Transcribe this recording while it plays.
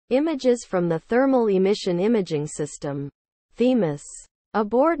Images from the Thermal Emission Imaging System, THEMIS,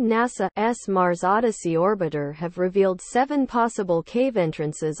 aboard NASA's Mars Odyssey orbiter have revealed 7 possible cave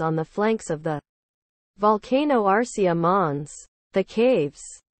entrances on the flanks of the volcano Arsia Mons. The caves,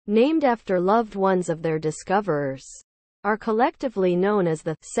 named after loved ones of their discoverers, are collectively known as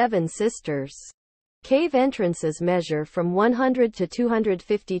the Seven Sisters. Cave entrances measure from 100 to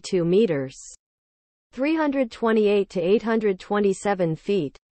 252 meters, 328 to 827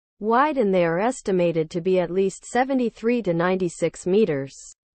 feet wide, and they are estimated to be at least 73 to 96 meters,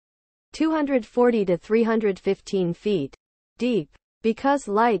 240 to 315 feet deep. Because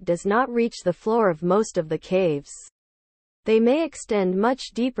light does not reach the floor of most of the caves, they may extend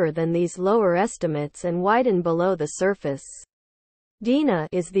much deeper than these lower estimates and widen below the surface. Dina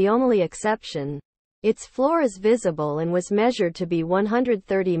is the only exception. Its floor is visible and was measured to be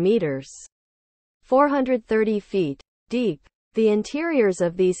 130 meters, 430 feet deep. The interiors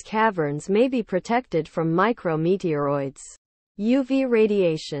of these caverns may be protected from micrometeoroids, UV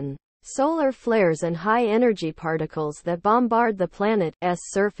radiation, solar flares and high-energy particles that bombard the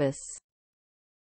planet's surface.